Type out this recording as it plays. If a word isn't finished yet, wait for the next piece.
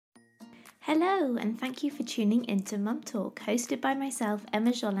Hello, and thank you for tuning into Mum Talk, hosted by myself,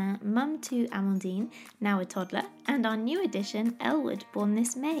 Emma Jolin, mum to Amandine, now a toddler, and our new addition, Elwood, born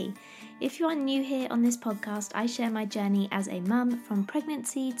this May. If you are new here on this podcast, I share my journey as a mum from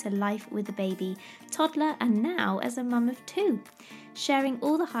pregnancy to life with a baby, toddler, and now as a mum of two, sharing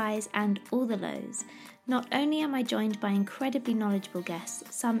all the highs and all the lows. Not only am I joined by incredibly knowledgeable guests,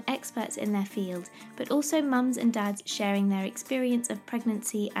 some experts in their field, but also mums and dads sharing their experience of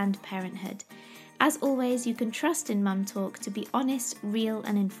pregnancy and parenthood. As always, you can trust in Mum Talk to be honest, real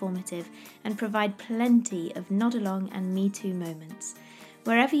and informative, and provide plenty of nod along and me too moments.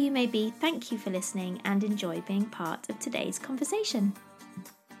 Wherever you may be, thank you for listening and enjoy being part of today's conversation.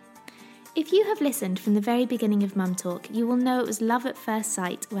 If you have listened from the very beginning of Mum Talk, you will know it was love at first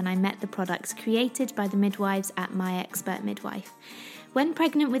sight when I met the products created by the midwives at My Expert Midwife. When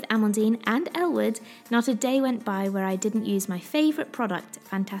pregnant with Amandine and Elwood, not a day went by where I didn't use my favourite product,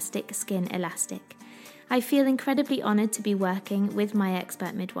 Fantastic Skin Elastic. I feel incredibly honoured to be working with My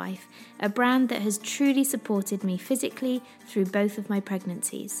Expert Midwife, a brand that has truly supported me physically through both of my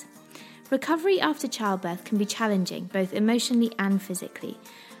pregnancies. Recovery after childbirth can be challenging, both emotionally and physically.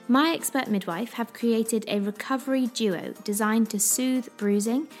 My Expert Midwife have created a recovery duo designed to soothe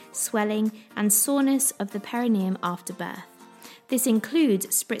bruising, swelling, and soreness of the perineum after birth. This includes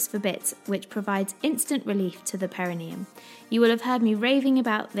Spritz for Bits, which provides instant relief to the perineum. You will have heard me raving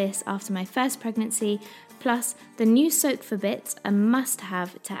about this after my first pregnancy, plus the new Soak for Bits, a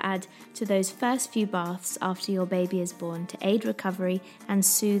must-have to add to those first few baths after your baby is born to aid recovery and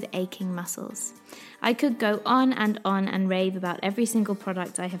soothe aching muscles. I could go on and rave about every single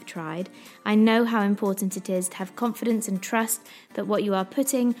product I have tried. I know how important it is to have confidence and trust that what you are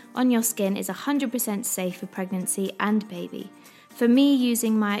putting on your skin is 100% safe for pregnancy and baby. For me,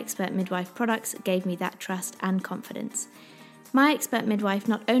 using My Expert Midwife products gave me that trust and confidence. My Expert Midwife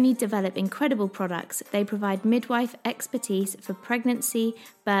not only develop incredible products, they provide midwife expertise for pregnancy,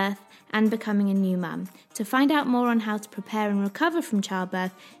 birth, and becoming a new mum. To find out more on how to prepare and recover from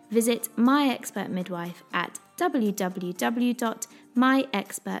childbirth, visit My Expert Midwife at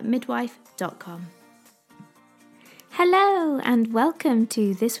www.myexpertmidwife.com. Hello and welcome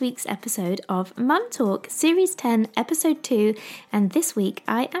to this week's episode of Mum Talk, Series 10, Episode 2, and this week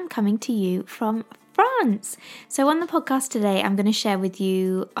I am coming to you from France. So on the podcast today, I'm going to share with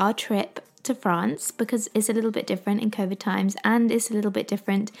you our trip to France because it's a little bit different in COVID times and it's a little bit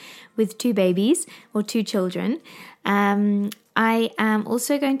different with two babies or two children. I am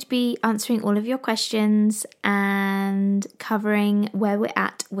also going to be answering all of your questions and covering where we're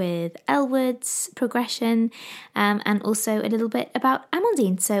at with Elwood's progression and also a little bit about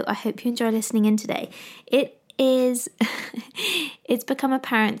Amandine. So I hope you enjoy listening in today. It's become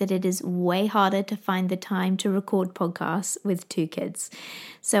apparent that it is way harder to find the time to record podcasts with two kids.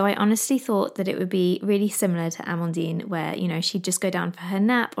 So I honestly thought that it would be really similar to Amandine where, she'd just go down for her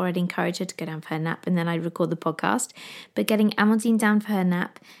nap or I'd encourage her to go down for her nap and then I'd record the podcast. But getting Amandine down for her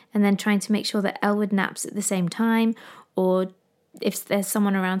nap and then trying to make sure that Elwood naps at the same time, or if there's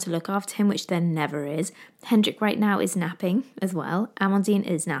someone around to look after him, which there never is. Hendrik right now is napping as well. Amandine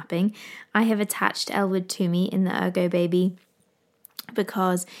is napping. I have attached Elwood to me in the Ergo Baby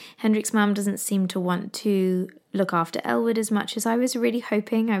because Hendrik's mum doesn't seem to want to look after Elwood as much as I was really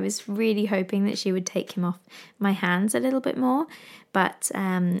hoping. I was really hoping that she would take him off my hands a little bit more, but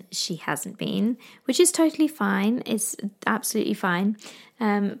she hasn't been, which is totally fine. It's absolutely fine.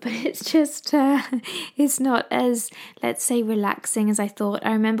 But it's just, it's not as, let's say, relaxing as I thought.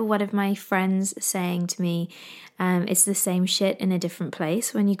 I remember one of my friends saying to me, it's the same shit in a different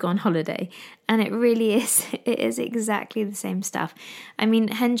place when you go on holiday. And it really is. It is exactly the same stuff. I mean,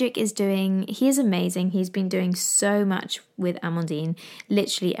 Hendrik he is amazing. He's been doing so much with Amandine,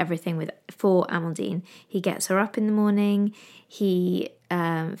 literally everything for Amandine. He gets her up in the morning. He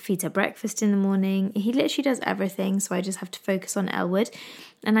feeds her breakfast in the morning. He literally does everything. So I just have to focus on Elwood.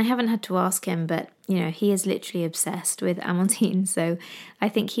 And I haven't had to ask him, but, he is literally obsessed with Amandine. So I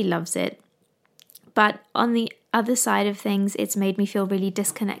think he loves it. But on the other side of things, it's made me feel really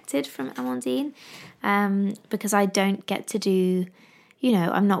disconnected from Amandine because I don't get to do,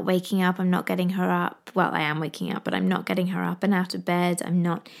 I'm not waking up, I'm not getting her up. Well, I am waking up, but I'm not getting her up and out of bed. I'm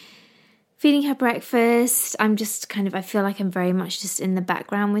not feeding her breakfast. I'm just I feel like I'm very much just in the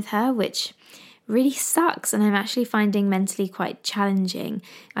background with her, which really sucks. And I'm actually finding mentally quite challenging.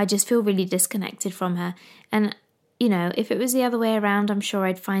 I just feel really disconnected from her. And if it was the other way around, I'm sure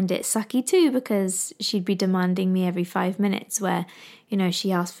I'd find it sucky too, because she'd be demanding me every 5 minutes where,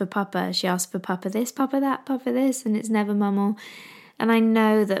 she asks for Papa this, Papa that, Papa this, and it's never Mumble. And I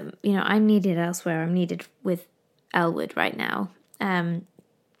know that, I'm needed elsewhere. I'm needed with Elwood right now.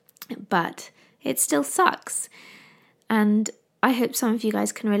 but it still sucks. And I hope some of you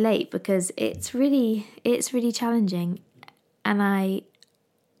guys can relate, because it's really challenging, and I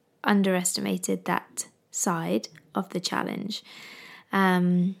underestimated that side of the challenge.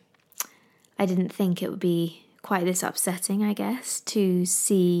 I didn't think it would be quite this upsetting, I guess, to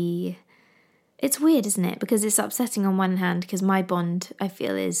see. It's weird, isn't it? Because it's upsetting on one hand because my bond, I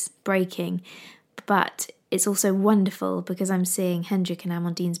feel, is breaking, but it's also wonderful because I'm seeing Hendrik and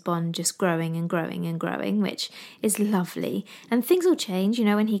Amandine's bond just growing and growing and growing, which is lovely. And things will change,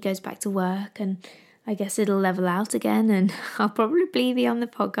 when he goes back to work, and I guess it'll level out again, and I'll probably be on the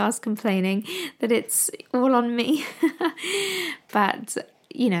podcast complaining that it's all on me. But,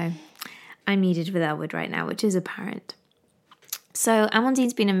 I'm needed with Elwood right now, which is apparent. So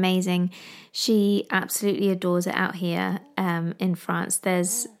Amandine's been amazing. She absolutely adores it out here in France.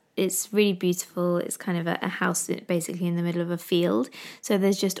 It's really beautiful. It's kind of a house basically in the middle of a field. So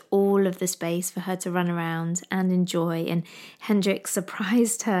there's just all of the space for her to run around and enjoy. And Hendrik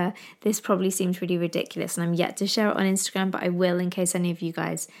surprised her. This probably seems really ridiculous, and I'm yet to share it on Instagram, but I will in case any of you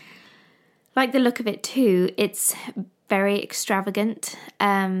guys like the look of it too. It's very extravagant.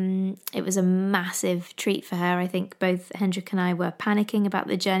 It was a massive treat for her. I think both Hendrik and I were panicking about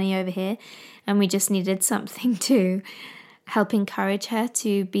the journey over here, and we just needed something to help encourage her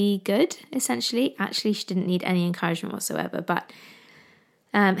to be good, essentially. Actually, she didn't need any encouragement whatsoever, but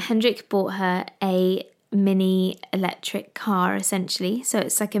Hendrik bought her a mini electric car, essentially. So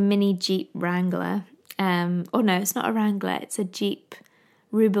it's like a mini Jeep Wrangler. No, it's not a Wrangler, it's a Jeep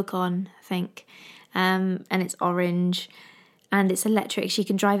Rubicon, I think. And it's orange, and it's electric. She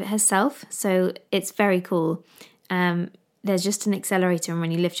can drive it herself, so it's very cool. There's just an accelerator, and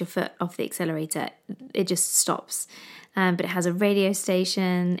when you lift your foot off the accelerator, it just stops. But it has a radio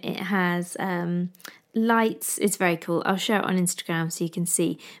station, it has lights. It's very cool. I'll share it on Instagram so you can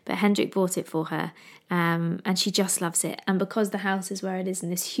see. But Hendrik bought it for her, and she just loves it. And because the house is where it is in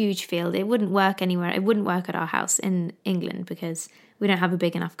this huge field, it wouldn't work anywhere. It wouldn't work at our house in England because we don't have a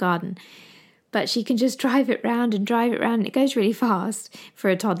big enough garden. But she can just drive it round and drive it round, and it goes really fast for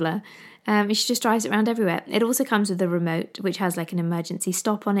a toddler. She just drives it around everywhere. It also comes with a remote, which has like an emergency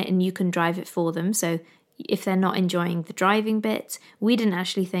stop on it, and you can drive it for them. So if they're not enjoying the driving bit, we didn't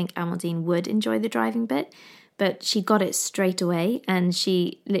actually think Amandine would enjoy the driving bit, but she got it straight away, and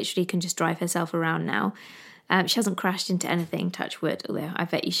she literally can just drive herself around now. She hasn't crashed into anything, touch wood, although I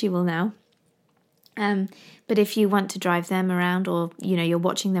bet you she will now. But if you want to drive them around, or you're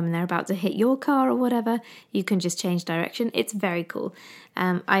watching them and they're about to hit your car or whatever, you can just change direction. It's very cool.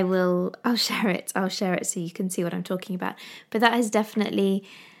 I'll share it so you can see what I'm talking about. But that has definitely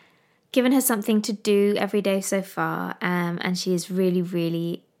given her something to do every day so far, and she is really,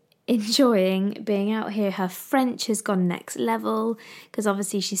 really enjoying being out here. Her French has gone next level, because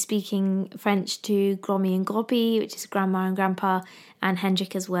obviously she's speaking French to Gromi and Gropi, which is grandma and grandpa, and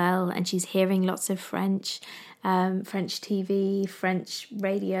Hendrik as well, and she's hearing lots of French, French TV, French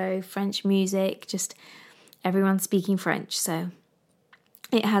radio, French music, just everyone speaking French. So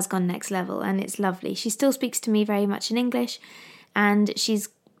it has gone next level, and it's lovely. She still speaks to me very much in English, and she's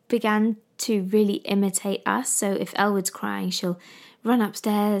began to really imitate us. So if Elwood's crying, she'll run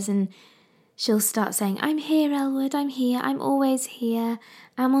upstairs and she'll start saying, "I'm here, Elwood, I'm here, I'm always here,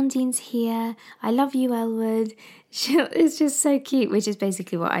 Amandine's here, I love you, Elwood." It's just so cute, which is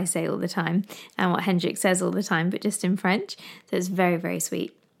basically what I say all the time and what Hendrik says all the time, but just in French. So it's very, very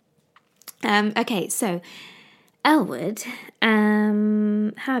sweet. Okay, so Elwood,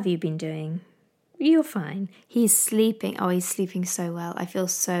 how have you been doing? You're fine. He's sleeping. Oh, he's sleeping so well. I feel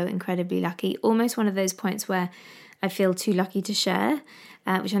so incredibly lucky. Almost one of those points where I feel too lucky to share,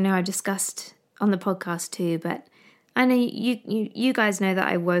 which I know I've discussed on the podcast too, but I know you guys know that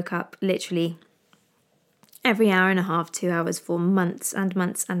I woke up literally every hour and a half, 2 hours for months and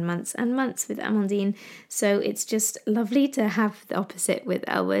months and months and months with Amandine. So it's just lovely to have the opposite with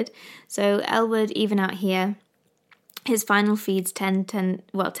Elwood. So Elwood, even out here, his final feed's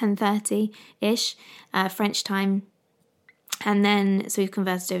 10:30-ish French time. And then, so we've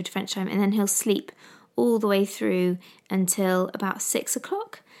converted over to French time, and then he'll sleep all the way through until about 6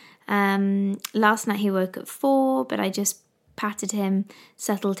 o'clock. Last night he woke at 4, but I just patted him,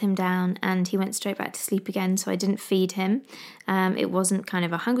 settled him down, and he went straight back to sleep again, so I didn't feed him. It wasn't kind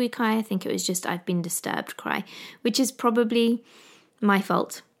of a hungry cry, I think it was just I've been disturbed cry, which is probably my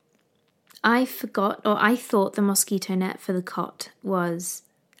fault. I thought the mosquito net for the cot was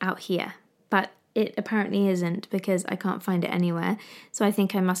out here, but it apparently isn't, because I can't find it anywhere. So I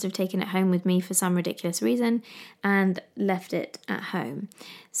think I must have taken it home with me for some ridiculous reason and left it at home.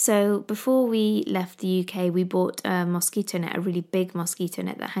 So before we left the UK, we bought a mosquito net, a really big mosquito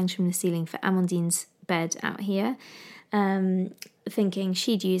net that hangs from the ceiling for Amandine's bed out here, thinking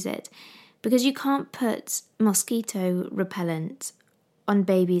she'd use it. Because you can't put mosquito repellent on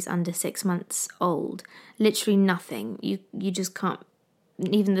babies under 6 months old. Literally nothing. You just can't.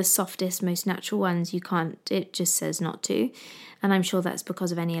 Even the softest, most natural ones, you can't. It just says not to. And I'm sure that's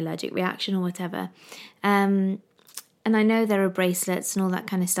because of any allergic reaction or whatever. And I know there are bracelets and all that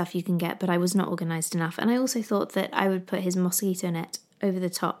kind of stuff you can get, but I was not organised enough. And I also thought that I would put his mosquito net over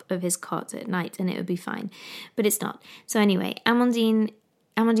the top of his cot at night and it would be fine. But it's not. So anyway,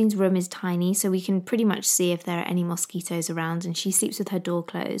 Amandine's room is tiny, so we can pretty much see if there are any mosquitoes around, and she sleeps with her door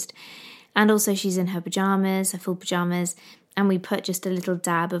closed. And also she's in her pyjamas, her full pyjamas, and we put just a little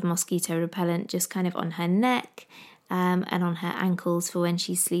dab of mosquito repellent just kind of on her neck and on her ankles for when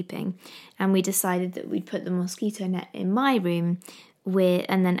she's sleeping. And we decided that we'd put the mosquito net in my room,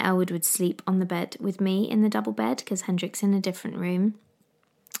 and then Elwood would sleep on the bed with me in the double bed because Hendrik's in a different room.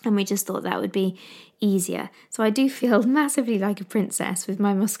 And we just thought that would be easier. So I do feel massively like a princess with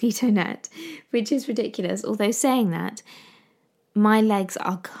my mosquito net, which is ridiculous. Although saying that, my legs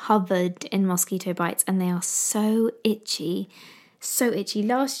are covered in mosquito bites and they are so itchy. So itchy.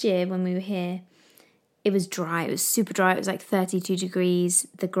 Last year when we were here, it was dry. It was super dry. It was like 32 degrees.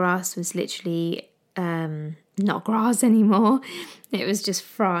 The grass was literally not grass anymore. It was just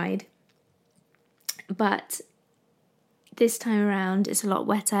fried. But this time around, it's a lot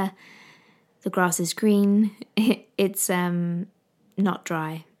wetter. The grass is green. It's not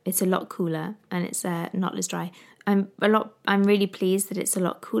dry. It's a lot cooler, and it's not as dry. I'm really pleased that it's a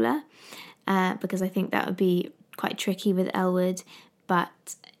lot cooler, because I think that would be quite tricky with Elwood.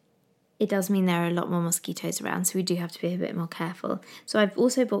 But it does mean there are a lot more mosquitoes around, so we do have to be a bit more careful. So I've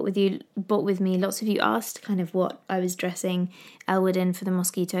also bought with me. Lots of you asked kind of what I was dressing Elwood in for the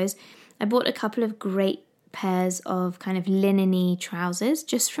mosquitoes. I bought a couple of great pairs of kind of linen-y trousers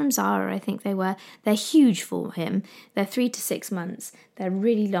just from Zara, I think they were. They're huge for him. They're 3 to 6 months. They're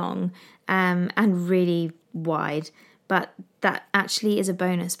really long and really wide, but that actually is a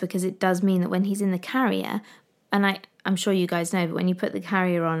bonus because it does mean that when he's in the carrier, and I'm sure you guys know, but when you put the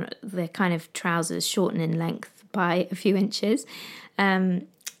carrier on, the kind of trousers shorten in length by a few inches. It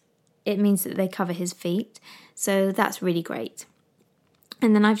means that they cover his feet, so that's really great.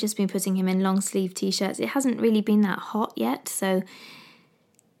 And then I've just been putting him in long sleeve t-shirts. It hasn't really been that hot yet, so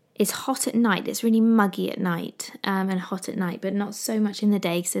it's hot at night. It's really muggy at night and hot at night, but not so much in the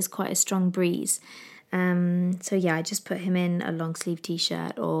day because there's quite a strong breeze. So yeah, I just put him in a long sleeve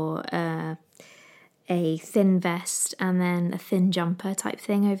t-shirt or a thin vest and then a thin jumper type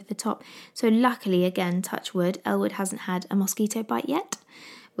thing over the top. So luckily, again, touch wood, Elwood hasn't had a mosquito bite yet,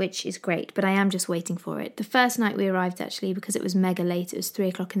 which is great, but I am just waiting for it. The first night we arrived, actually, because it was mega late, it was 3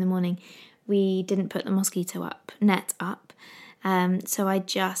 o'clock in the morning, we didn't put the mosquito net up. So I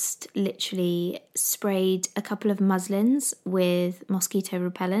just literally sprayed a couple of muslins with mosquito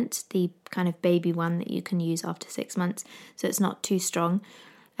repellent, the kind of baby one that you can use after 6 months, so it's not too strong.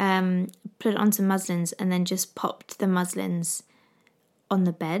 Put it on some muslins and then just popped the muslins on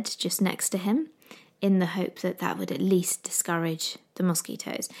the bed just next to him in the hope that that would at least discourage the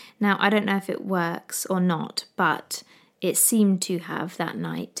mosquitoes. Now, I don't know if it works or not, but it seemed to have that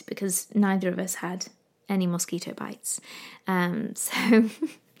night because neither of us had any mosquito bites. So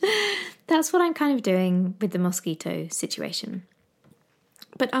that's what I'm kind of doing with the mosquito situation.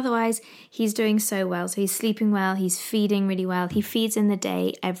 But otherwise, he's doing so well. So he's sleeping well, he's feeding really well. He feeds in the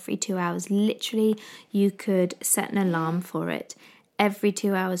day every 2 hours. Literally, you could set an alarm for it. Every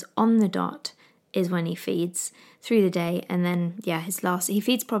 2 hours on the dot is when he feeds through the day. And then, yeah, he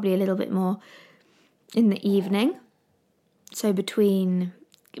feeds probably a little bit more in the evening. So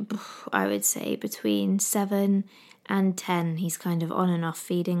I would say between 7 and 10, he's kind of on and off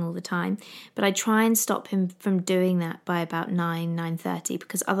feeding all the time. But I try and stop him from doing that by about 9:30,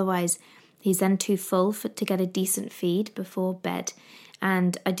 because otherwise he's then too full to get a decent feed before bed.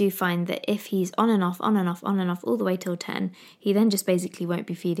 And I do find that if he's on and off all the way till 10, he then just basically won't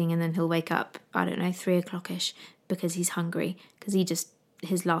be feeding, and then he'll wake up, 3 o'clock-ish, because he's hungry, because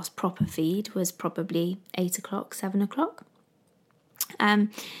his last proper feed was probably 8 o'clock, 7 o'clock.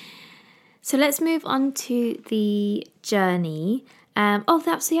 So let's move on to the journey.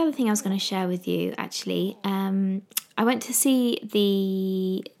 That's the other thing I was going to share with you, actually. I went to see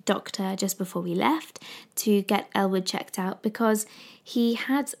the doctor just before we left to get Elwood checked out because he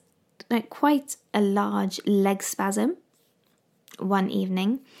had quite a large leg spasm one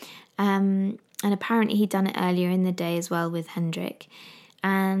evening. And apparently he'd done it earlier in the day as well with Hendrik.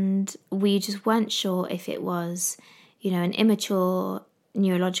 And we just weren't sure if it was, an immature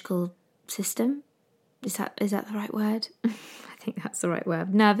neurological system. Is that the right word? I think that's the right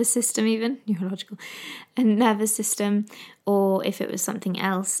word. Nervous system even, neurological. A nervous system, or if it was something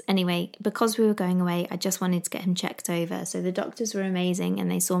else. Anyway, because we were going away, I just wanted to get him checked over. So the doctors were amazing and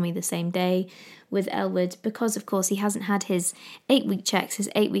they saw me the same day with Elwood because, of course, he hasn't had his 8-week checks. His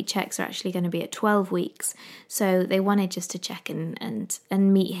 8-week checks are actually going to be at 12 weeks. So they wanted just to check and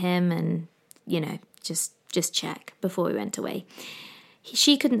meet him and, just check before we went away.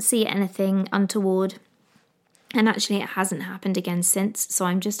 She couldn't see anything untoward. And actually it hasn't happened again since, so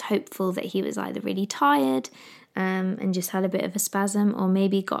I'm just hopeful that he was either really tired and just had a bit of a spasm, or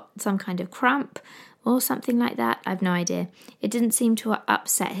maybe got some kind of cramp or something like that. I've no idea. It didn't seem to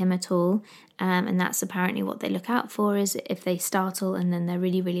upset him at all, and that's apparently what they look out for, is if they startle and then they're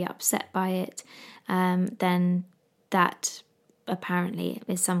really, really upset by it, then that apparently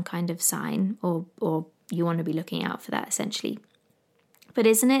is some kind of sign, or you want to be looking out for that essentially. But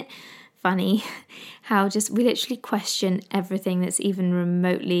isn't it funny how we literally question everything that's even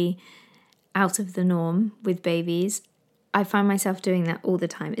remotely out of the norm with babies? I find myself doing that all the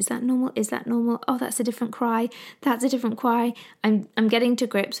time. Is that normal? Is that normal? Oh, that's a different cry. That's a different cry. I'm getting to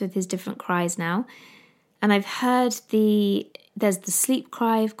grips with his different cries now. And I've heard there's the sleep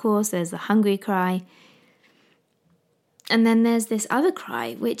cry, of course, there's the hungry cry. And then there's this other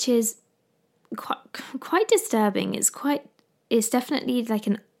cry, which is quite disturbing. It's definitely like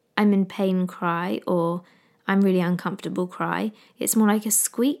an I'm in pain cry, or I'm really uncomfortable cry. It's more like a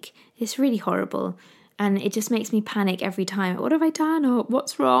squeak. It's really horrible. And it just makes me panic every time. What have I done? Or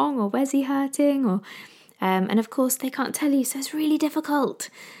what's wrong? Or where's he hurting? Or and of course they can't tell you, so it's really difficult.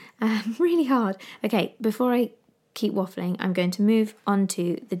 Really hard. Okay, before I keep waffling, I'm going to move on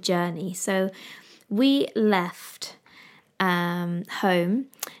to the journey. So we left home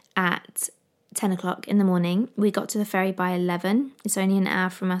at 10 o'clock in the morning. We got to the ferry by 11. It's only an hour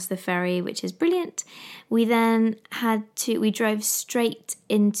from us, the ferry, which is brilliant. We then we drove straight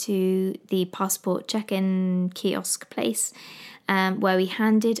into the passport check-in kiosk place, where we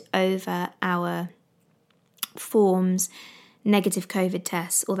handed over our forms, negative COVID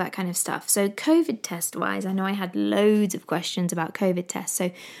tests, all that kind of stuff. So COVID test wise, I know I had loads of questions about COVID tests.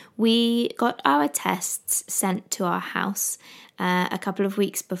 So we got our tests sent to our house a couple of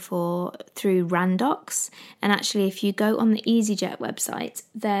weeks before through Randox. And actually, if you go on the EasyJet website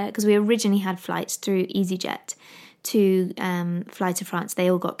there, because we originally had flights through EasyJet to fly to France, they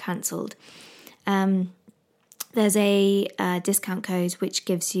all got cancelled. There's a discount code which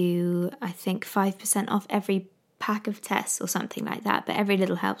gives you, I think, 5% off every pack of tests or something like that, but every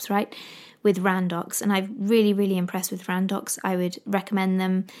little helps, right, with Randox. And I'm really, really impressed with Randox. I would recommend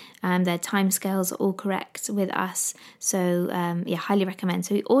them. Their timescales are all correct with us, so highly recommend.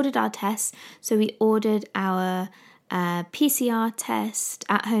 So we ordered our tests. So we ordered our PCR test,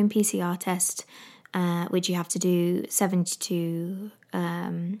 at-home PCR test, which you have to do 72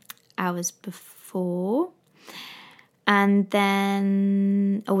 hours before. And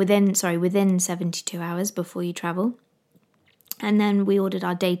then, within 72 hours before you travel. And then we ordered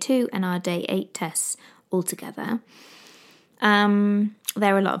our day 2 and our day 8 tests all together.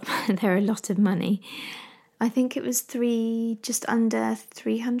 They're a lot of money. I think it was just under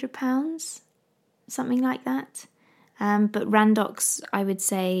 £300, something like that. But Randox, I would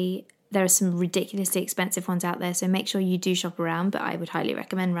say there are some ridiculously expensive ones out there, so make sure you do shop around, but I would highly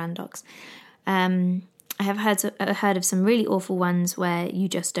recommend Randox. I have heard of some really awful ones where you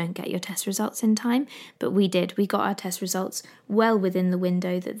just don't get your test results in time, but we did. We got our test results well within the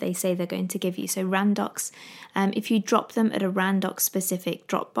window that they say they're going to give you. So Randox, if you drop them at a Randox specific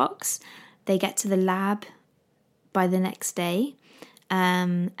drop box, they get to the lab by the next day,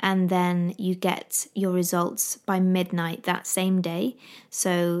 and then you get your results by midnight that same day.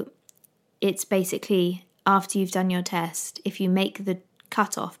 So it's basically after you've done your test, if you make the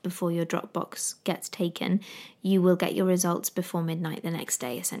cut off before your Dropbox gets taken, you will get your results before midnight the next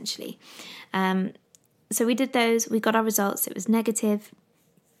day, essentially. So we did those, we got our results, it was negative.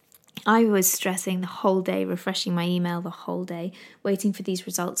 I was stressing the whole day, refreshing my email the whole day, waiting for these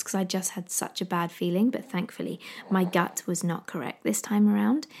results because I just had such a bad feeling, but thankfully my gut was not correct this time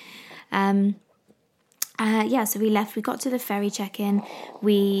around. So we left, we got to the ferry check-in,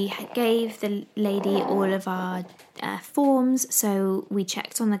 we gave the lady all of our forms, so we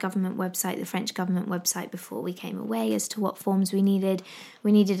checked on the government website, the French government website, before we came away as to what forms we needed.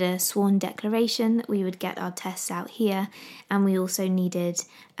 We needed a sworn declaration that we would get our tests out here, and we also needed,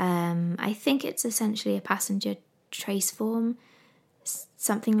 I think it's essentially a passenger trace form,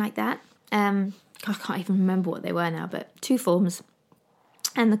 something like that. I can't even remember what they were now, but 2 forms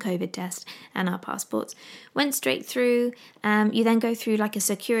and the COVID test and our passports. Went straight through. You then go through like a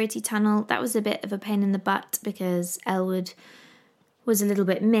security tunnel. That was a bit of a pain in the butt because Elwood was a little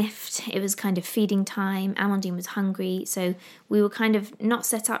bit miffed. It was kind of feeding time. Amandine was hungry. So we were kind of not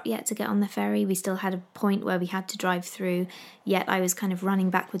set up yet to get on the ferry. We still had a point where we had to drive through. Yet I was kind of running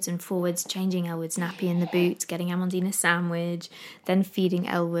backwards and forwards, changing Elwood's nappy in the boot, getting Amandine a sandwich, then feeding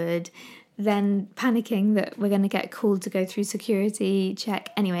Elwood, then panicking that we're going to get called to go through security check.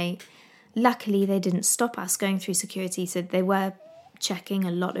 Anyway, luckily they didn't stop us going through security. So they were checking a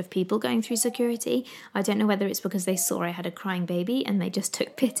lot of people going through security. I don't know whether it's because they saw I had a crying baby and they just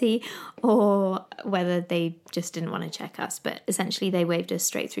took pity, or whether they just didn't want to check us. But essentially they waved us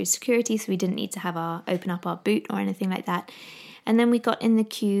straight through security, so we didn't need to open up our boot or anything like that. And then we got in the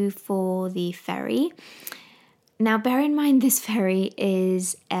queue for the ferry. Now, bear in mind, this ferry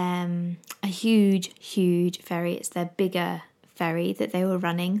is a huge ferry. It's their bigger ferry that they were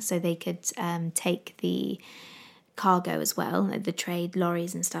running so they could take the cargo as well, like the trade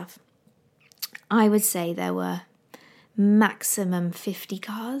lorries and stuff. I would say there were maximum 50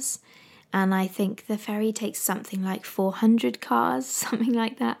 cars, and I think the ferry takes something like 400 cars, something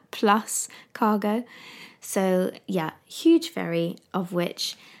like that, plus cargo. So yeah, huge ferry, of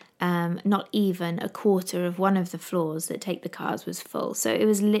which not even a quarter of one of the floors that take the cars was full. So it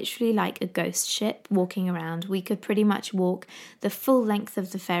was literally like a ghost ship walking around. We could pretty much walk the full length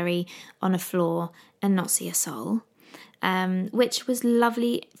of the ferry on a floor and not see a soul, which was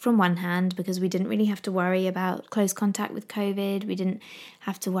lovely from one hand because we didn't really have to worry about close contact with COVID. We didn't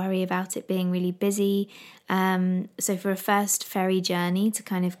have to worry about it being really busy. So for a first ferry journey to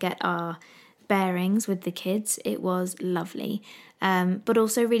kind of get our bearings with the kids, it was lovely. But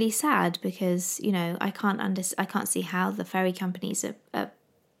also really sad because, you know, I can't see how the ferry companies are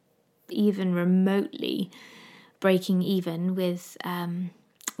even remotely breaking even with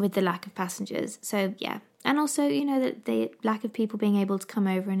the lack of passengers. So yeah, and also, you know, that the lack of people being able to come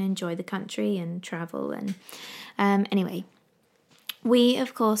over and enjoy the country and travel. And anyway, we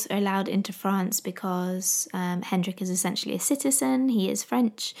of course are allowed into France because Hendrik is essentially a citizen. He is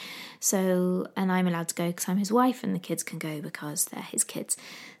French, so, and I'm allowed to go because I'm his wife, and the kids can go because they're his kids.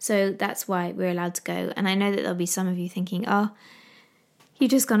 So that's why we're allowed to go. And I know that there'll be some of you thinking, oh,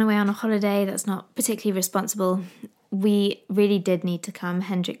 you've just gone away on a holiday, that's not particularly responsible. We really did need to come.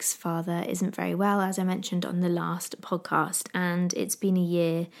 Hendrik's father isn't very well, as I mentioned on the last podcast, and it's been a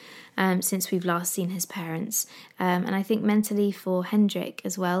year since we've last seen his parents. And I think mentally for Hendrik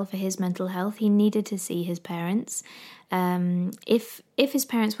as well, for his mental health, he needed to see his parents. If his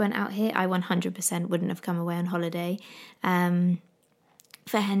parents weren't out here, I 100% wouldn't have come away on holiday.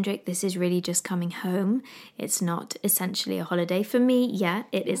 For Hendrik, this is really just coming home. It's not essentially a holiday. For me, yeah,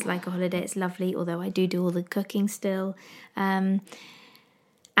 it is like a holiday. It's lovely, although I do all the cooking still. And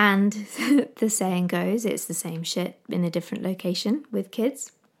the saying goes, it's the same shit in a different location with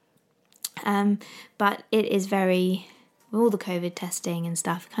kids. But it is very, all the COVID testing and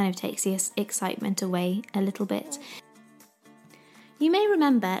stuff kind of takes the excitement away a little bit. You may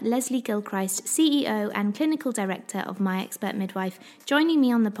remember Leslie Gilchrist, CEO and Clinical Director of My Expert Midwife, joining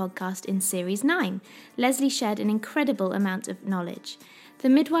me on the podcast in Series 9. Leslie shared an incredible amount of knowledge. The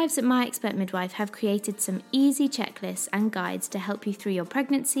midwives at My Expert Midwife have created some easy checklists and guides to help you through your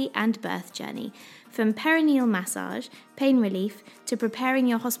pregnancy and birth journey, from perineal massage, pain relief, to preparing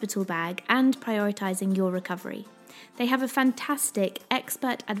your hospital bag and prioritising your recovery. They have a fantastic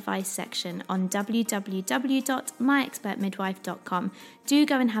expert advice section on www.myexpertmidwife.com. Do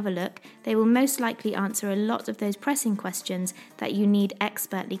go and have a look. They will most likely answer a lot of those pressing questions that you need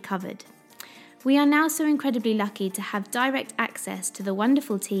expertly covered. We are now so incredibly lucky to have direct access to the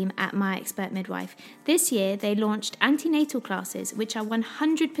wonderful team at My Expert Midwife. This year, they launched antenatal classes, which are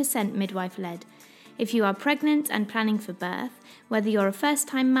 100% midwife-led. If you are pregnant and planning for birth, whether you're a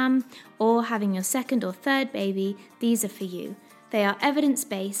first-time mum or having your second or third baby, these are for you. They are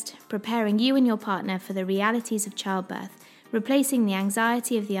evidence-based, preparing you and your partner for the realities of childbirth, replacing the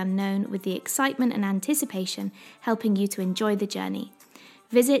anxiety of the unknown with the excitement and anticipation, helping you to enjoy the journey.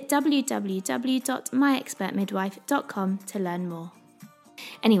 Visit www.myexpertmidwife.com to learn more.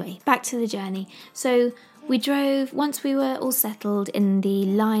 Anyway, back to the journey. So we drove, once we were all settled in the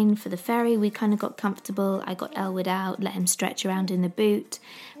line for the ferry, we kind of got comfortable. I got Elwood out, let him stretch around in the boot.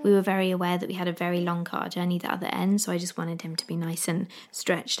 We were very aware that we had a very long car journey the other end, so I just wanted him to be nice and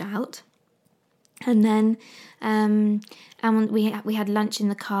stretched out. And then we had lunch in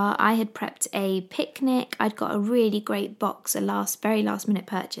the car. I had prepped a picnic. I'd got a really great box, very last minute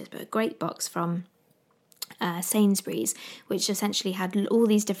purchase, but a great box from Sainsbury's, which essentially had all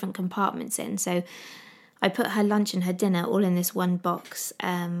these different compartments in. So I put her lunch and her dinner all in this one box,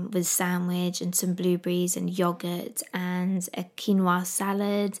 with sandwich and some blueberries and yogurt and a quinoa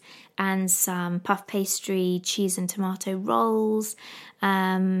salad and some puff pastry, cheese and tomato rolls.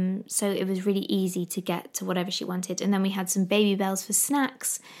 So it was really easy to get to whatever she wanted. And then we had some Baby Bells for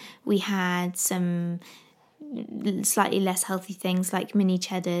snacks. We had some slightly less healthy things like mini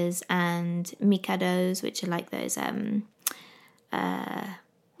cheddars and Mikados, which are like those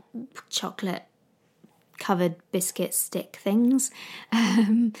chocolate covered biscuit stick things,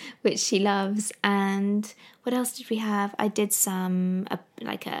 which she loves. And what else did we have? I did some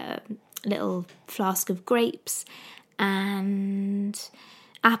like a little flask of grapes and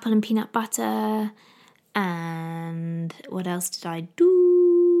apple and peanut butter. And what else did I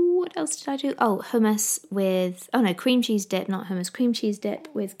do? Oh, hummus with cream cheese dip, not hummus, cream cheese dip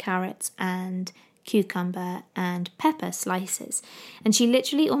with carrots and cucumber and pepper slices. And she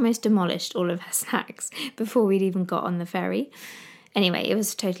literally almost demolished all of her snacks before we'd even got on the ferry. Anyway, it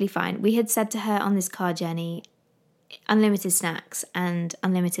was totally fine. We had said to her on this car journey, unlimited snacks and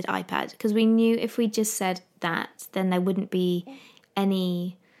unlimited iPad, because we knew if we just said that, then there wouldn't be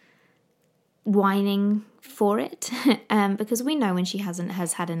any whining for it, because we know when she has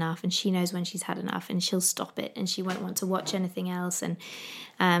had enough, and she knows when she's had enough, and she'll stop it and she won't want to watch anything else. And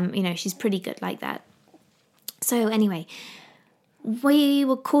she's pretty good like that. So anyway, we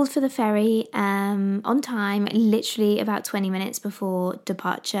were called for the ferry on time, literally about 20 minutes before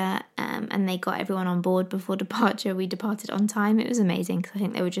departure, and they got everyone on board before departure. We departed on time. It was amazing because I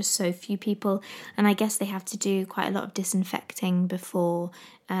think there were just so few people, and I guess they have to do quite a lot of disinfecting before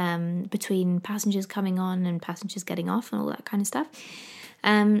between passengers coming on and passengers getting off and all that kind of stuff.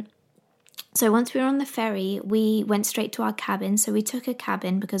 So once we were on the ferry, we went straight to our cabin. So we took a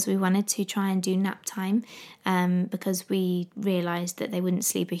cabin because we wanted to try and do nap time, because we realised that they wouldn't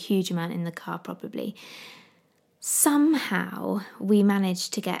sleep a huge amount in the car probably. Somehow we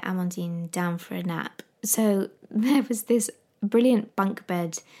managed to get Amandine down for a nap. So there was this brilliant bunk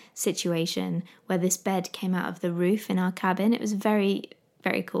bed situation where this bed came out of the roof in our cabin. It was very,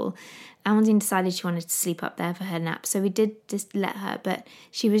 very cool. Amandine decided she wanted to sleep up there for her nap, so we did just let her, but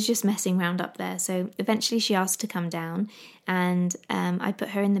she was just messing around up there. So eventually she asked to come down, and I put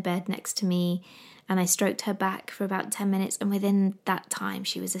her in the bed next to me, and I stroked her back for about 10 minutes, and within that time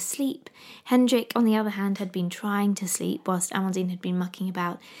she was asleep. Hendrik, on the other hand, had been trying to sleep whilst Amandine had been mucking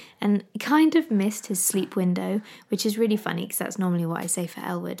about, and kind of missed his sleep window, which is really funny because that's normally what I say for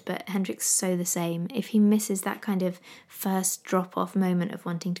Elwood, but Hendrik's so the same. If he misses that kind of first drop-off moment of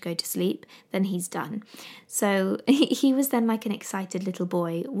wanting to go to sleep, then he's done. So he was then like an excited little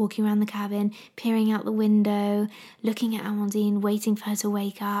boy, walking around the cabin, peering out the window, looking at Amandine, waiting for her to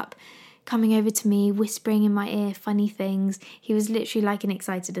wake up, coming over to me, whispering in my ear funny things. He was literally like an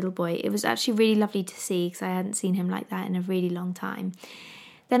excited little boy. It was actually really lovely to see because I hadn't seen him like that in a really long time.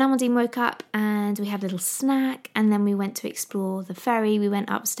 Then Amandine woke up and we had a little snack, and then we went to explore the ferry. We went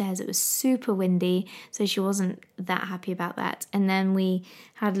upstairs. It was super windy, so she wasn't that happy about that. And then we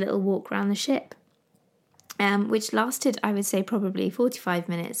had a little walk around the ship, which lasted, I would say, probably 45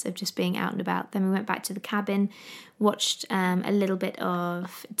 minutes of just being out and about. Then we went back to the cabin, watched a little bit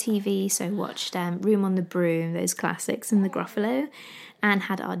of TV, so watched Room on the Broom, those classics, and The Gruffalo, and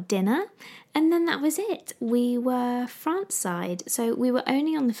had our dinner. And then that was it. We were France side, so we were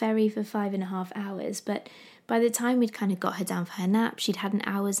only on the ferry for 5.5 hours, but by the time we'd kind of got her down for her nap, she'd had an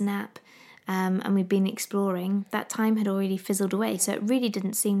hour's nap, and we'd been exploring, that time had already fizzled away, so it really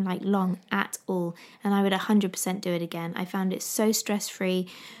didn't seem like long at all, and I would 100% do it again. I found it so stress-free.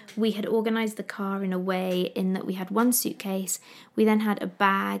 We had organised the car in a way in that we had one suitcase, we then had a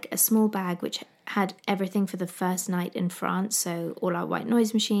bag, a small bag, which had everything for the first night in France, so all our white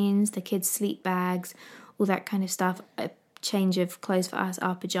noise machines, the kids' sleep bags, all that kind of stuff, a change of clothes for us,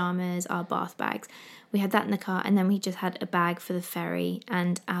 our pyjamas, our bath bags. We had that in the car, and then we just had a bag for the ferry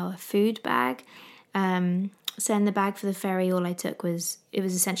and our food bag. So in the bag for the ferry, all I took was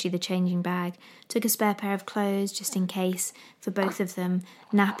essentially the changing bag. Took a spare pair of clothes just in case for both of them,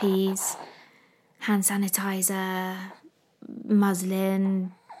 nappies, hand sanitizer,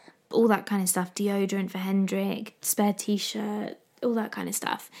 muslin, all that kind of stuff, deodorant for Hendrik, spare t-shirt, all that kind of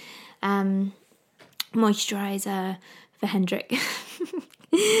stuff. Moisturiser for Hendrik.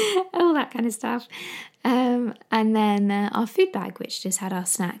 All that kind of stuff. And then our food bag, which just had our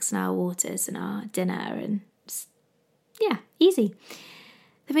snacks and our waters and our dinner, and just, yeah, easy.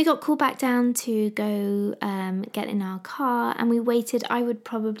 Then we got called back down to go get in our car, and we waited, I would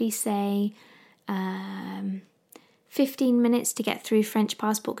probably say, 15 minutes to get through French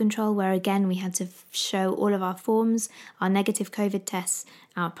passport control, where again we had to show all of our forms, our negative COVID tests,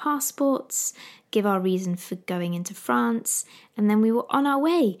 our passports, give our reason for going into France, and then we were on our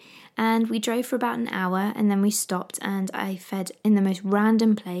way. And we drove for about an hour, and then we stopped, and I fed in the most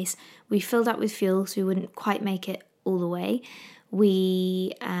random place. We filled up with fuel so we wouldn't quite make it all the way.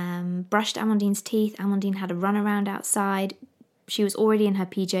 We brushed Amandine's teeth. Amandine had a run around outside. She was already in her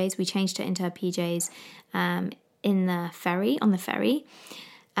PJs. We changed her into her PJs on the ferry.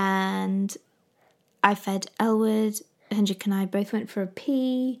 And I fed Elwood. Hendrik and I both went for a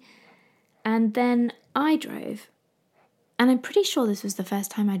pee. And then I drove. And I'm pretty sure this was the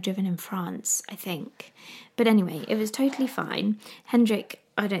first time I'd driven in France, I think. But anyway, it was totally fine. Hendrik,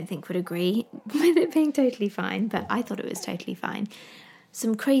 I don't think, would agree with it being totally fine, but I thought it was totally fine.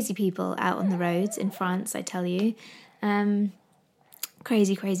 Some crazy people out on the roads in France, I tell you.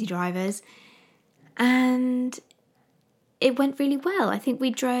 Crazy, crazy drivers. And it went really well. I think we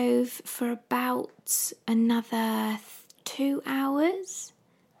drove for about another 2 hours,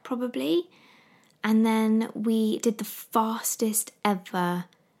 probably. And then we did the fastest ever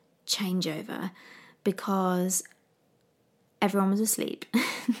changeover because everyone was asleep.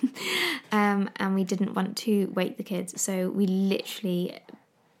 And we didn't want to wake the kids. So we literally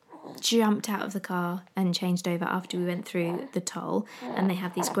jumped out of the car and changed over after we went through the toll. And they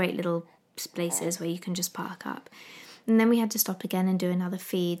have these great little places where you can just park up. And then we had to stop again and do another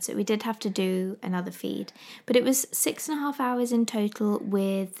feed. So we did have to do another feed. But it was 6.5 hours in total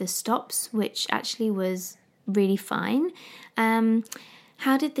with the stops, which actually was really fine.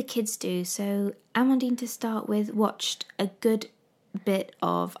 How did the kids do? So Amandine, to start with, watched a good bit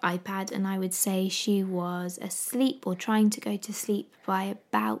of iPad, and I would say she was asleep or trying to go to sleep by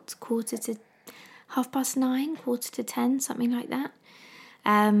about 9:15, 9:45, something like that.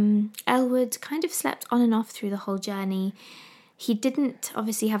 Elwood kind of slept on and off through the whole journey. He didn't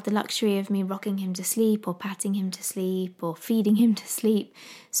obviously have the luxury of me rocking him to sleep or patting him to sleep or feeding him to sleep,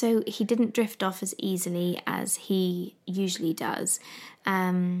 so he didn't drift off as easily as he usually does.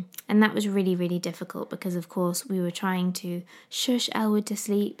 And that was really, really difficult because, of course, we were trying to shush Elwood to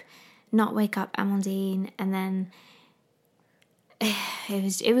sleep, not wake up Amandine, and then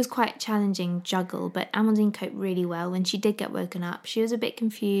it was quite challenging juggle, but Amandine coped really well. When she did get woken up, she was a bit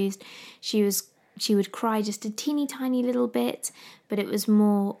confused. She would cry just a teeny tiny little bit, but it was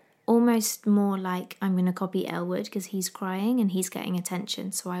almost more like I'm going to copy Elwood because he's crying and he's getting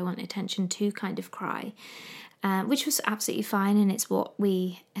attention, so I want attention to kind of cry, which was absolutely fine, and it's what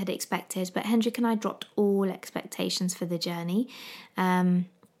we had expected. But Hendrik and I dropped all expectations for the journey,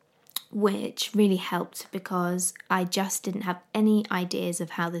 which really helped because I just didn't have any ideas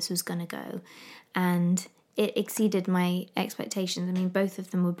of how this was going to go, and it exceeded my expectations. I mean, both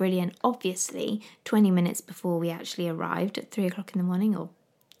of them were brilliant. Obviously, 20 minutes before we actually arrived at 3 o'clock in the morning or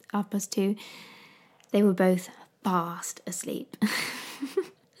 2:30, they were both fast asleep.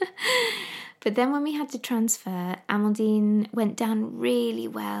 But then when we had to transfer, Amandine went down really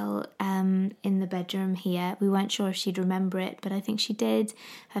well in the bedroom here. We weren't sure if she'd remember it, but I think she did.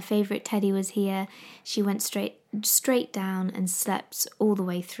 Her favourite teddy was here. She went straight down and slept all the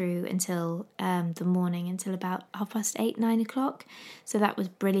way through until the morning, until about 8:30, 9 o'clock. So that was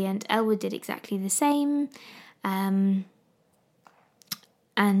brilliant. Elwood did exactly the same.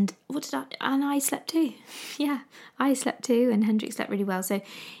 And I slept too. Yeah, I slept too, and Hendrik slept really well. So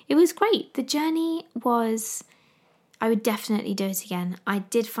it was great. The journey was, I would definitely do it again. I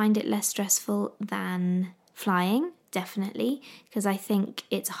did find it less stressful than flying, definitely, because I think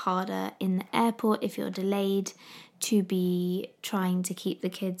it's harder in the airport if you're delayed to be trying to keep the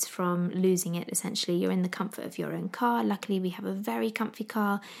kids from losing it, essentially. You're in the comfort of your own car. Luckily, we have a very comfy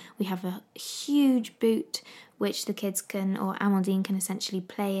car. We have a huge boot, which the kids can, or Amandine can essentially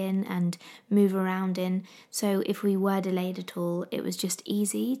play in and move around in. So if we were delayed at all, it was just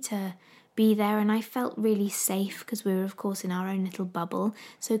easy to be there, and I felt really safe because we were, of course, in our own little bubble.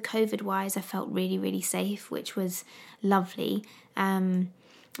 So COVID-wise, I felt really, really safe, which was lovely.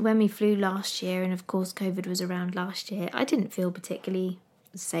 When we flew last year, and of course COVID was around last year, I didn't feel particularly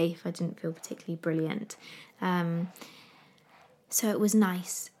safe. I didn't feel particularly brilliant. So it was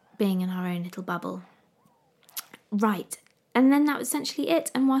nice being in our own little bubble. Right, and then that was essentially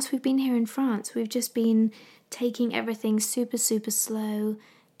it. And whilst we've been here in France, we've just been taking everything super, super slow,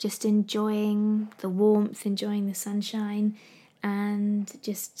 just enjoying the warmth, enjoying the sunshine, and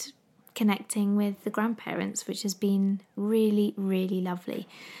just connecting with the grandparents, which has been really, really lovely.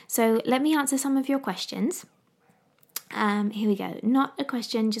 So let me answer some of your questions. Here we go. Not a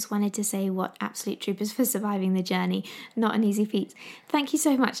question, just wanted to say what absolute troopers for surviving the journey. Not an easy feat. Thank you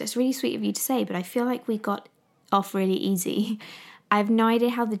so much. That's really sweet of you to say, but I feel like we got off really easy. I have no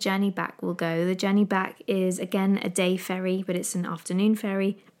idea how the journey back will go. The journey back is, again, a day ferry, but it's an afternoon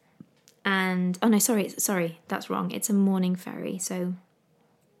ferry. And, oh no, sorry, that's wrong. It's a morning ferry. So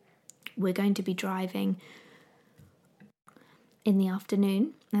we're going to be driving in the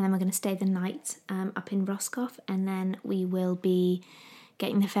afternoon, and then we're going to stay the night up in Roscoff, and then we will be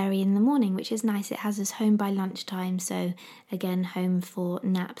getting the ferry in the morning, which is nice. It has us home by lunchtime, so again, home for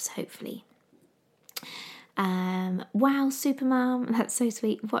naps, hopefully. Wow, Supermom, that's so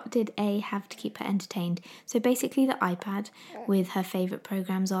sweet. What did A have to keep her entertained? So basically the iPad with her favourite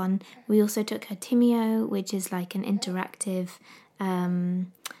programmes on. We also took her Timeo, which is like an interactive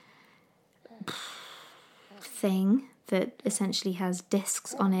thing that essentially has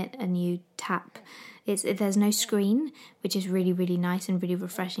discs on it, and you tap. There's no screen, which is really, really nice and really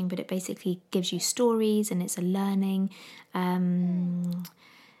refreshing, but it basically gives you stories, and it's a learning...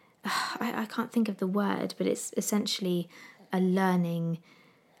 I can't think of the word, but it's essentially a learning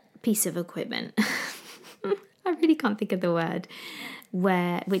piece of equipment. I really can't think of the word,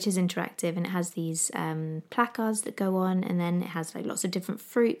 which is interactive, and it has these placards that go on, and then it has like lots of different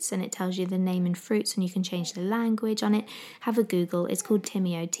fruits, and it tells you the name and fruits, and you can change the language on it. Have a Google. It's called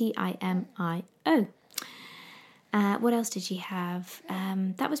Timio, Timio. What else did she have?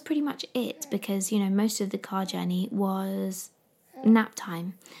 That was pretty much it, because, most of the car journey was nap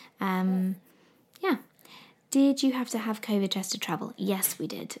time. Yeah. Did you have to have COVID test to travel? Yes, we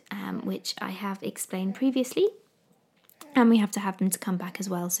did, which I have explained previously. And we have to have them to come back as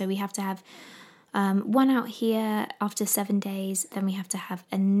well. So we have to have one out here after 7 days. Then we have to have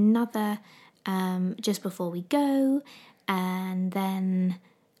another just before we go. And then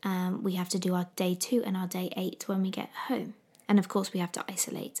we have to do our day 2 and our day 8 when we get home. And of course we have to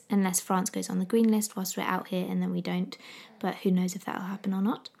isolate, unless France goes on the green list whilst we're out here, and then we don't. But who knows if that'll happen or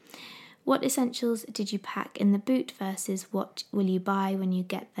not. What essentials did you pack in the boot versus what will you buy when you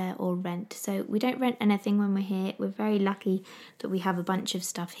get there or rent? So we don't rent anything when we're here. We're very lucky that we have a bunch of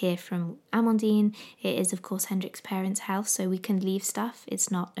stuff here from Amandine. It is, of course, Hendrik's parents' house, so we can leave stuff. It's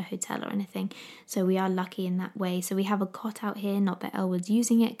not a hotel or anything. So we are lucky in that way. So we have a cot out here, not that Elwood's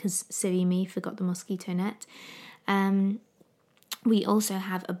using it because silly me forgot the mosquito net. We also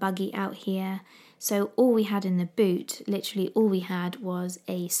have a buggy out here. So all we had in the boot, literally all we had was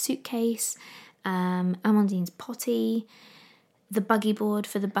a suitcase, Amandine's potty, the buggy board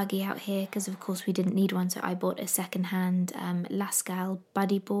for the buggy out here, because of course we didn't need one, so I bought a second-hand Lascal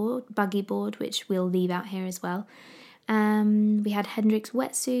buggy board, which we'll leave out here as well. We had Hendrik's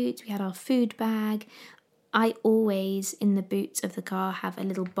wetsuit, we had our food bag. I always, in the boot of the car, have a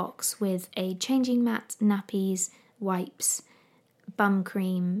little box with a changing mat, nappies, wipes, bum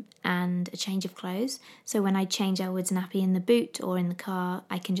cream and a change of clothes. So when I change Elwood's nappy in the boot or in the car,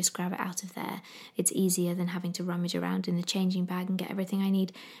 I can just grab it out of there. It's easier than having to rummage around in the changing bag and get everything I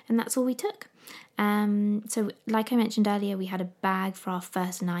need. And that's all we took. So like I mentioned earlier, we had a bag for our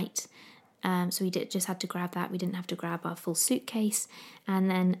first night. So we just had to grab that. We didn't have to grab our full suitcase, and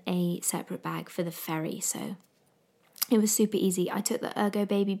then a separate bag for the ferry. So it was super easy. I took the Ergo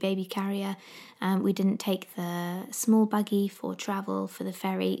baby carrier. We didn't take the small buggy for travel for the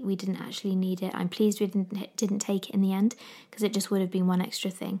ferry. We didn't actually need it. I'm pleased we didn't take it in the end, because it just would have been one extra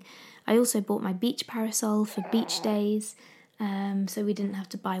thing. I also bought my beach parasol for beach days, so we didn't have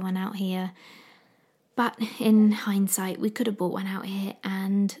to buy one out here. But in hindsight, we could have bought one out here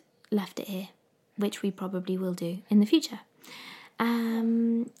and left it here, which we probably will do in the future.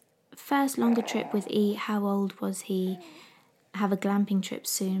 First longer trip with E. How old was he? Have a glamping trip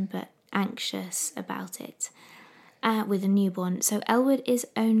soon, but anxious about it. With a newborn. So Elwood is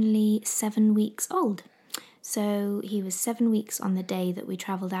only 7 weeks old. So he was 7 weeks on the day that we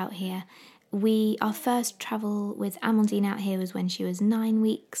travelled out here. Our first travel with Amandine out here was when she was 9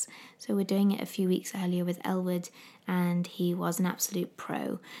 weeks. So we're doing it a few weeks earlier with Elwood, and he was an absolute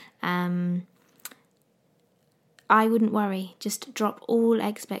pro. I wouldn't worry. Just drop all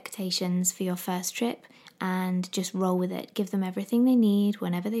expectations for your first trip and just roll with it. Give them everything they need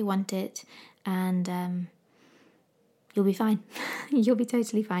whenever they want it, and you'll be fine. You'll be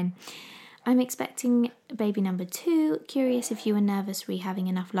totally fine. I'm expecting baby number 2. Curious if you were nervous having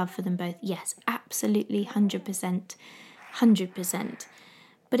enough love for them both. Yes, absolutely, 100%. 100%.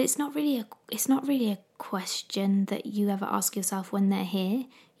 But it's not really a question that you ever ask yourself when they're here.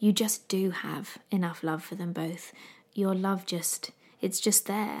 You just do have enough love for them both. Your love it's just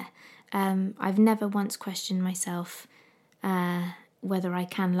there. I've never once questioned myself whether I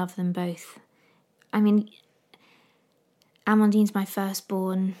can love them both. I mean, Amandine's my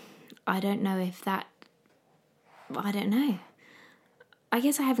firstborn. I don't know. I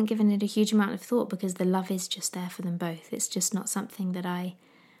guess I haven't given it a huge amount of thought because the love is just there for them both. It's just not something that I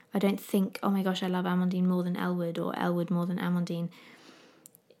don't think, oh my gosh, I love Amandine more than Elwood or Elwood more than Amandine.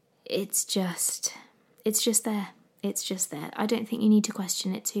 It's just there. It's just there. I don't think you need to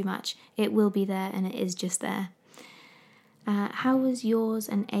question it too much. It will be there and it is just there. How was yours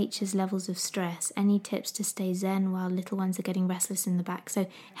and H's levels of stress? Any tips to stay zen while little ones are getting restless in the back? So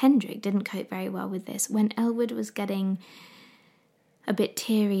Hendrik didn't cope very well with this. When Elwood was getting a bit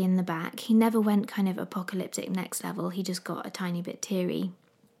teary in the back, he never went kind of apocalyptic next level. He just got a tiny bit teary.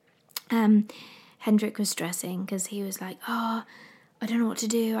 Hendrik was stressing because he was like, I don't know what to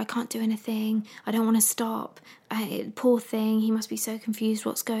do. I can't do anything. I don't want to stop. Poor thing. He must be so confused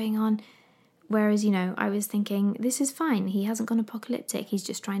what's going on. Whereas, I was thinking, this is fine. He hasn't gone apocalyptic. He's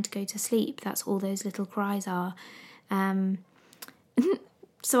just trying to go to sleep. That's all those little cries are.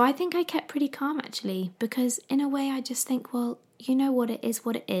 So I think I kept pretty calm, actually, because in a way I just think, well, you know what it is.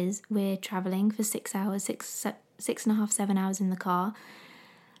 We're travelling for 6 hours, 6.5, 7 hours in the car.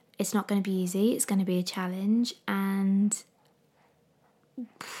 It's not going to be easy. It's going to be a challenge. And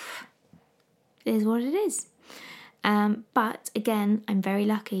it is what it is. But again, I'm very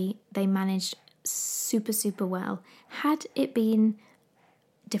lucky. They managed super, super well. Had it been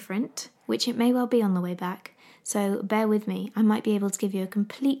different, which it may well be on the way back, so bear with me. I might be able to give you a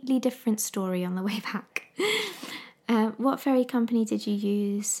completely different story on the way back. What ferry company did you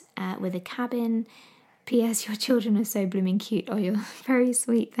use with a cabin? P.S. Your children are so blooming cute. Oh, you're very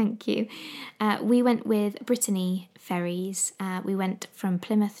sweet, thank you. We went with Brittany Ferries. We went from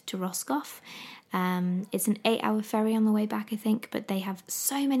Plymouth to Roscoff. It's an 8-hour ferry on the way back, I think, but they have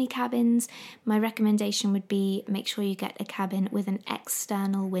so many cabins. My recommendation would be make sure you get a cabin with an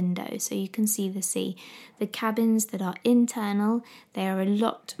external window so you can see the sea. The cabins that are internal, they are a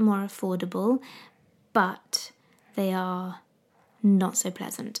lot more affordable, but they are not so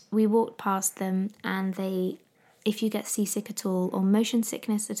pleasant. We walked past them and if you get seasick at all or motion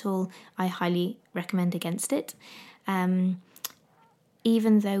sickness at all, I highly recommend against it.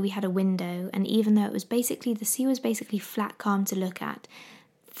 Even though we had a window and even though the sea was basically flat calm to look at,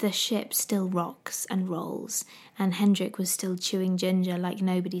 the ship still rocks and rolls and Hendrik was still chewing ginger like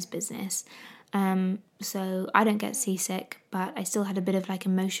nobody's business. So I don't get seasick, but I still had a bit of like a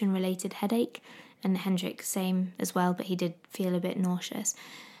motion related headache, and Hendrik same as well, but he did feel a bit nauseous.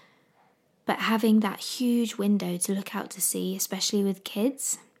 But having that huge window to look out to sea, especially with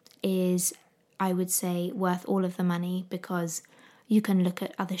kids, is, I would say, worth all of the money because you can look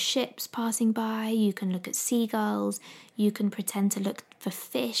at other ships passing by, you can look at seagulls, you can pretend to look for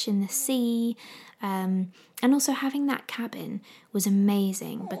fish in the sea. And also having that cabin was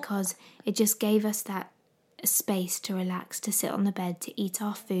amazing because it just gave us that space to relax, to sit on the bed, to eat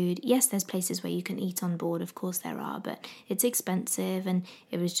our food. Yes, there's places where you can eat on board, of course there are, but it's expensive and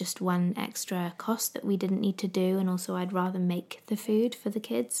it was just one extra cost that we didn't need to do. And also I'd rather make the food for the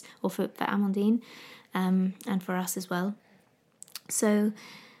kids or for Amandine and for us as well. So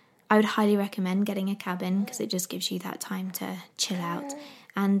I would highly recommend getting a cabin because it just gives you that time to chill out.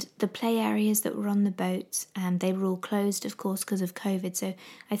 And the play areas that were on the boat, they were all closed, of course, because of COVID. So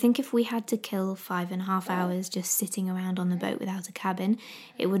I think if we had to kill 5.5 hours just sitting around on the boat without a cabin,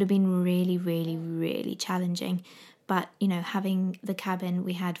 it would have been really, really, really challenging. But, having the cabin,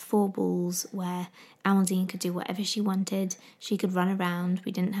 we had 4 balls where Amandine could do whatever she wanted. She could run around.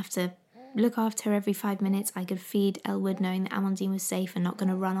 We didn't have to look after her every 5 minutes. I could feed Elwood knowing that Amandine was safe and not going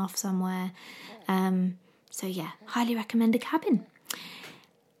to run off somewhere. So yeah, highly recommend a cabin.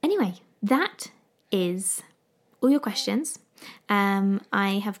 Anyway, that is all your questions.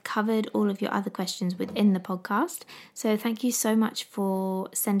 I have covered all of your other questions within the podcast. So thank you so much for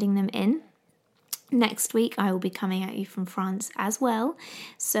sending them in. Next week, I will be coming at you from France as well.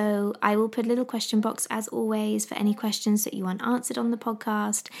 So I will put a little question box, as always, for any questions that you want answered on the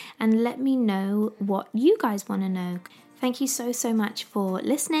podcast. And let me know what you guys want to know. Thank you so, so much for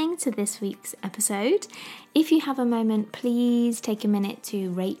listening to this week's episode. If you have a moment, please take a minute to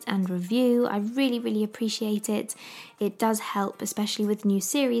rate and review. I really, really appreciate it. It does help, especially with new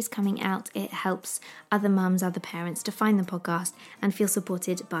series coming out. It helps other mums, other parents to find the podcast and feel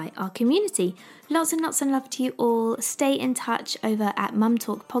supported by our community. Lots and lots of love to you all. Stay in touch over at Mum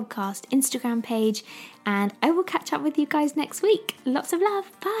Talk Podcast Instagram page, and I will catch up with you guys next week. Lots of love.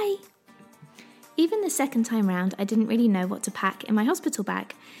 Bye. Even the second time round, I didn't really know what to pack in my hospital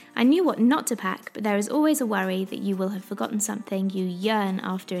bag. I knew what not to pack, but there is always a worry that you will have forgotten something you yearn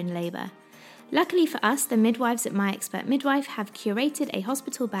after in labour. Luckily for us, the midwives at My Expert Midwife have curated a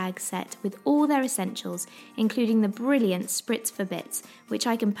hospital bag set with all their essentials, including the brilliant Spritz for Bits, which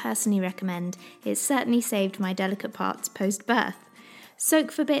I can personally recommend. It certainly saved my delicate parts post-birth.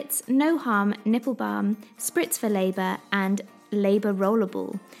 Soak for Bits, No Harm, Nipple Balm, Spritz for Labour, and Labour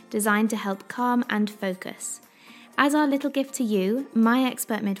Rollerball, designed to help calm and focus. As our little gift to you, My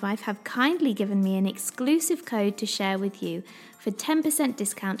Expert Midwife have kindly given me an exclusive code to share with you for 10%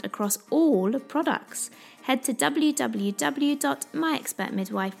 discount across all products. Head to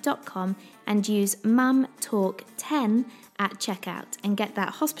www.myexpertmidwife.com and use MumTalk10 at checkout and get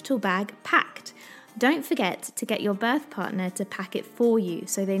that hospital bag packed. Don't forget to get your birth partner to pack it for you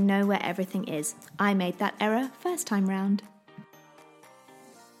so they know where everything is. I made that error first time round.